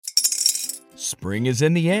Spring is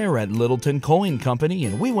in the air at Littleton Coin Company,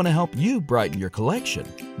 and we want to help you brighten your collection.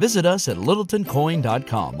 Visit us at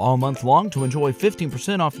littletoncoin.com all month long to enjoy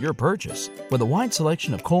 15% off your purchase. With a wide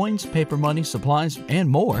selection of coins, paper money, supplies, and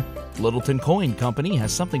more, Littleton Coin Company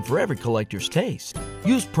has something for every collector's taste.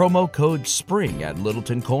 Use promo code SPRING at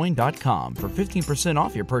littletoncoin.com for 15%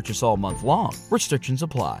 off your purchase all month long. Restrictions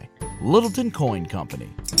apply. Littleton Coin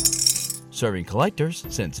Company. Serving collectors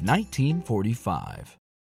since 1945.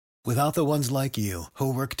 Without the ones like you,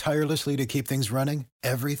 who work tirelessly to keep things running,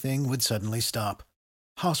 everything would suddenly stop.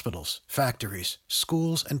 Hospitals, factories,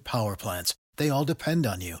 schools, and power plants, they all depend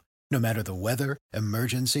on you. No matter the weather,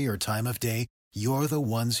 emergency, or time of day, you're the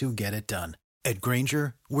ones who get it done. At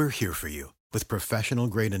Grainger, we're here for you with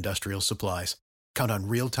professional-grade industrial supplies. Count on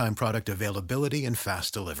real-time product availability and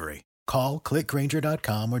fast delivery. Call, click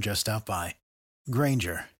Grainger.com, or just stop by.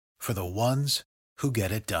 Grainger, for the ones who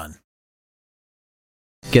get it done.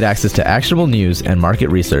 Get access to actionable news and market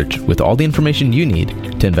research with all the information you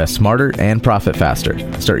need to invest smarter and profit faster.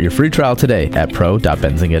 Start your free trial today at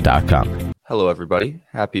pro.benzinga.com. Hello, everybody.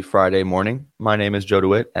 Happy Friday morning. My name is Joe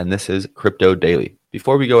DeWitt, and this is Crypto Daily.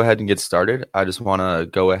 Before we go ahead and get started, I just want to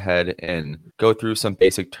go ahead and go through some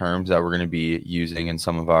basic terms that we're going to be using in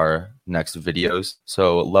some of our next videos.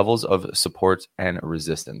 So levels of support and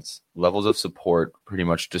resistance. Levels of support pretty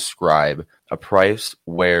much describe a price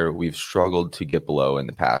where we've struggled to get below in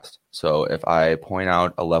the past. So if I point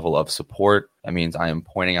out a level of support, that means I am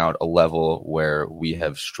pointing out a level where we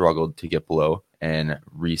have struggled to get below in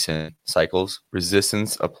recent cycles.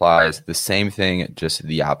 Resistance applies the same thing, just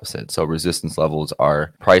the opposite. So resistance levels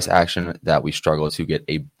are price action that we struggle to get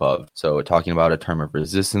above. So talking about a term of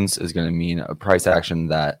resistance is going to mean a price action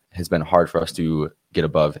that has been hard for us to get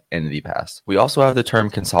above in the past. We also have the term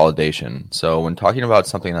consolidation. So when talking about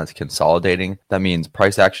something that's consolidating, that means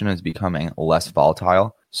price action is becoming less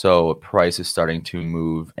volatile. So price is starting to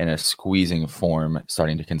move in a squeezing form,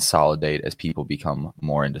 starting to consolidate as people become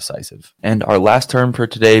more indecisive. And our last term for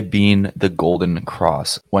today being the golden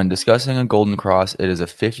cross. When discussing a golden cross, it is a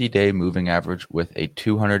 50-day moving average with a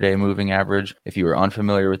 200-day moving average. If you are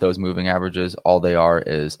unfamiliar with those moving averages, all they are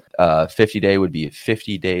is 50-day would be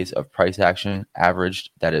 50 days of price action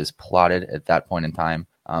averaged that is plotted at that point in time.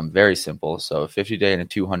 Very simple. So 50-day and a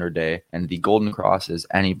 200-day, and the golden cross is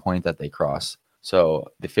any point that they cross. So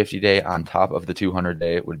the 50-day on top of the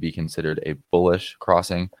 200-day would be considered a bullish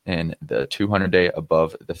crossing, and the 200-day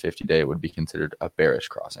above the 50-day would be considered a bearish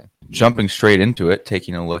crossing. Jumping straight into it,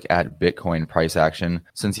 taking a look at Bitcoin price action.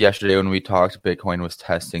 Since yesterday when we talked, Bitcoin was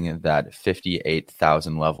testing that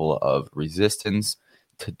 58,000 level of resistance.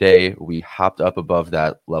 Today, we hopped up above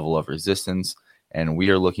that level of resistance, and we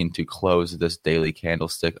are looking to close this daily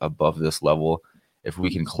candlestick above this level. If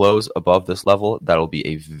we can close above this level, that'll be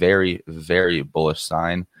a very, very bullish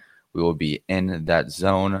sign. We will be in that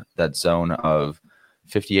zone of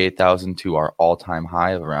 58,000 to our all-time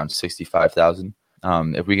high of around 65,000.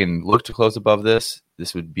 If we can look to close above this,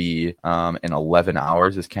 this would be in 11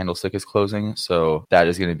 hours this candlestick is closing. So that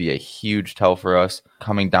is going to be a huge tell for us.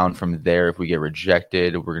 Coming down from there, if we get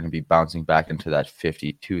rejected, we're going to be bouncing back into that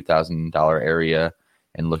 $52,000 area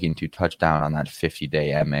and looking to touch down on that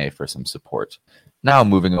 50-day MA for some support. Now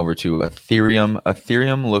moving over to Ethereum.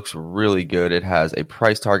 Ethereum looks really good. It has a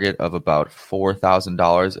price target of about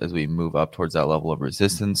 $4,000 as we move up towards that level of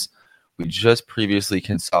resistance. We just previously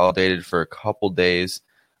consolidated for a couple days,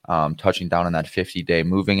 touching down on that 50-day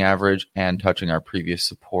moving average and touching our previous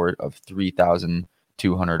support of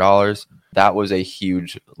 $3,200. That was a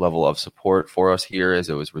huge level of support for us here as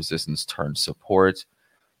it was resistance turned support.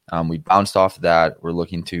 We bounced off that. We're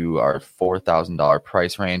looking to our $4,000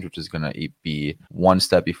 price range, which is going to be one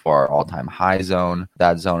step before our all-time high zone,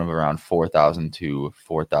 that zone of around $4,000 to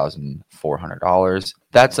 $4,400.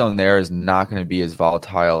 That zone there is not going to be as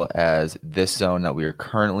volatile as this zone that we are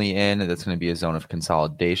currently in. That's going to be a zone of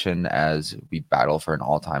consolidation as we battle for an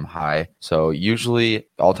all-time high. So usually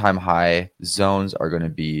all-time high zones are going to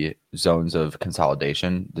be zones of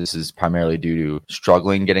consolidation. This is primarily due to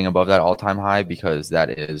struggling getting above that all-time high because that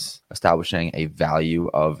is establishing a value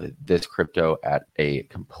of this crypto at a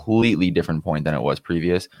completely different point than it was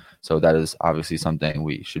previous. So that is obviously something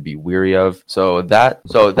we should be weary of. So that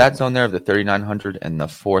zone there of the 3,900 and the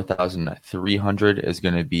 4,300 is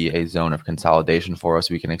going to be a zone of consolidation for us.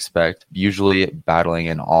 We can expect usually battling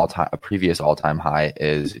a previous all-time high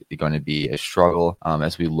is going to be a struggle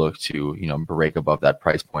as we look to break above that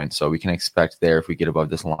price point. So we can expect there, if we get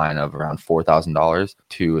above this line of around $4,000,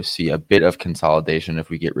 to see a bit of consolidation.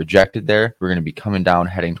 If we get rejected there, we're going to be coming down,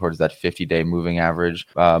 heading towards that 50-day moving average,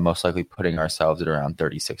 most likely putting ourselves at around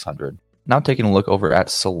 3,600. Now taking a look over at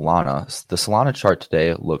Solana. The Solana chart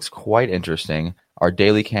today looks quite interesting. Our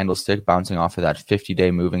daily candlestick bouncing off of that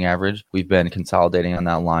 50-day moving average. We've been consolidating on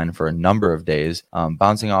that line for a number of days,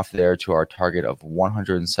 bouncing off there to our target of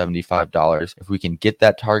 $175. If we can get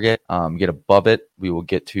that target, get above it, we will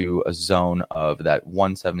get to a zone of that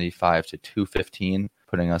 175 to 215,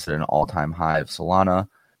 putting us at an all-time high of Solana.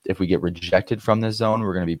 If we get rejected from this zone,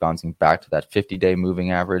 we're going to be bouncing back to that 50-day moving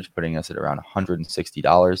average, putting us at around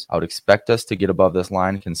 $160. I would expect us to get above this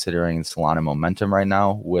line considering Solana momentum right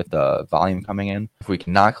now with the volume coming in. If we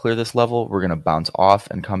cannot clear this level, we're going to bounce off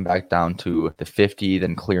and come back down to the 50,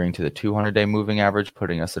 then clearing to the 200-day moving average,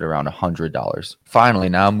 putting us at around $100. Finally,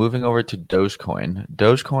 now moving over to Dogecoin.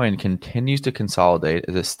 Dogecoin continues to consolidate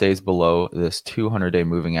as it stays below this 200-day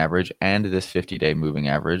moving average and this 50-day moving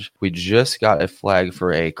average. We just got a flag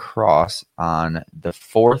for a cross on the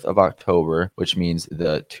 4th of October, which means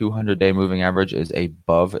the 200-day moving average is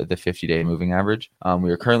above the 50-day moving average. We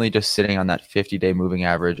are currently just sitting on that 50-day moving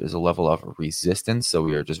average as a level of resistance, so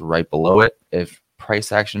we are just right below it. If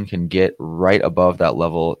price action can get right above that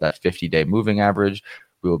level, that 50-day moving average,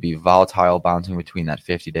 we will be volatile, bouncing between that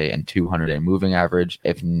 50-day and 200-day moving average.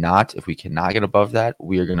 If not, if we cannot get above that,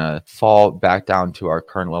 we are going to fall back down to our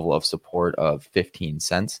current level of support of 15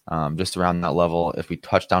 cents, just around that level. If we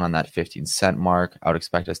touch down on that 15-cent mark, I would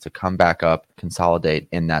expect us to come back up, consolidate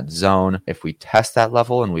in that zone. If we test that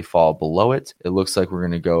level and we fall below it, it looks like we're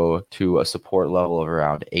going to go to a support level of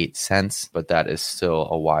around 8 cents, but that is still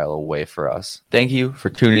a while away for us. Thank you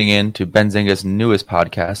for tuning in to Benzinga's newest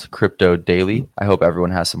podcast, Crypto Daily. I hope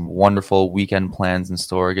everyone has some wonderful weekend plans in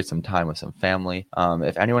store, get some time with some family.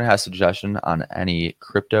 If anyone has suggestion on any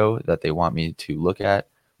crypto that they want me to look at,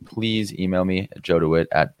 please email me at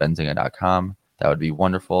joedewitt@benzinga.com. That would be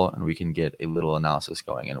wonderful, and we can get a little analysis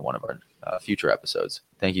going in one of our future episodes.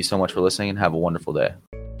 Thank you so much for listening, and have a wonderful day.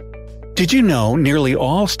 Did you know nearly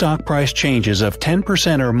all stock price changes of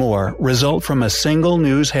 10% or more result from a single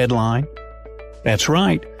news headline? That's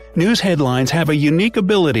right. News headlines have a unique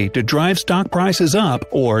ability to drive stock prices up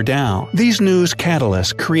or down. These news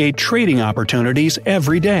catalysts create trading opportunities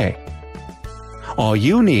every day. All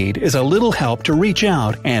you need is a little help to reach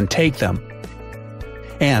out and take them.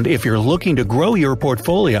 And if you're looking to grow your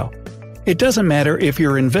portfolio, it doesn't matter if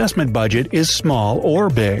your investment budget is small or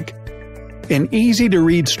big. An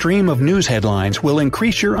easy-to-read stream of news headlines will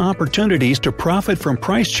increase your opportunities to profit from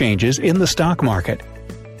price changes in the stock market,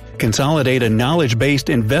 consolidate a knowledge-based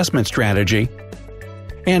investment strategy,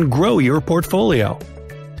 and grow your portfolio.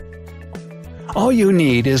 All you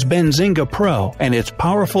need is Benzinga Pro and its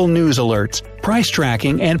powerful news alerts, price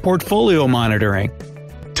tracking, and portfolio monitoring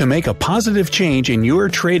to make a positive change in your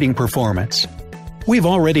trading performance. We've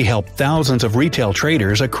already helped thousands of retail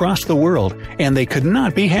traders across the world, and they could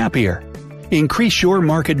not be happier. Increase your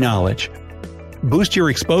market knowledge, boost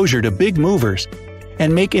your exposure to big movers,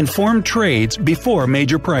 and make informed trades before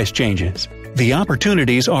major price changes. The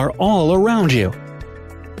opportunities are all around you.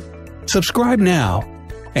 Subscribe now,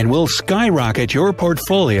 and we'll skyrocket your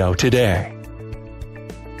portfolio today.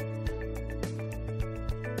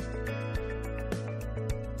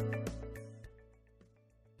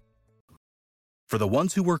 For the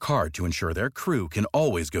ones who work hard to ensure their crew can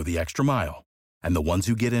always go the extra mile, and the ones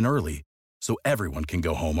who get in early so everyone can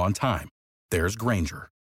go home on time, there's Grainger,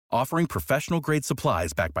 offering professional-grade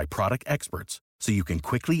supplies backed by product experts so you can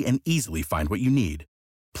quickly and easily find what you need.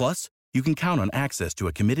 Plus, you can count on access to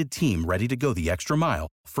a committed team ready to go the extra mile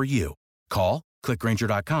for you. Call, click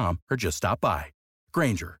Grainger.com, or just stop by.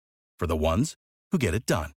 Grainger, for the ones who get it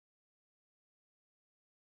done.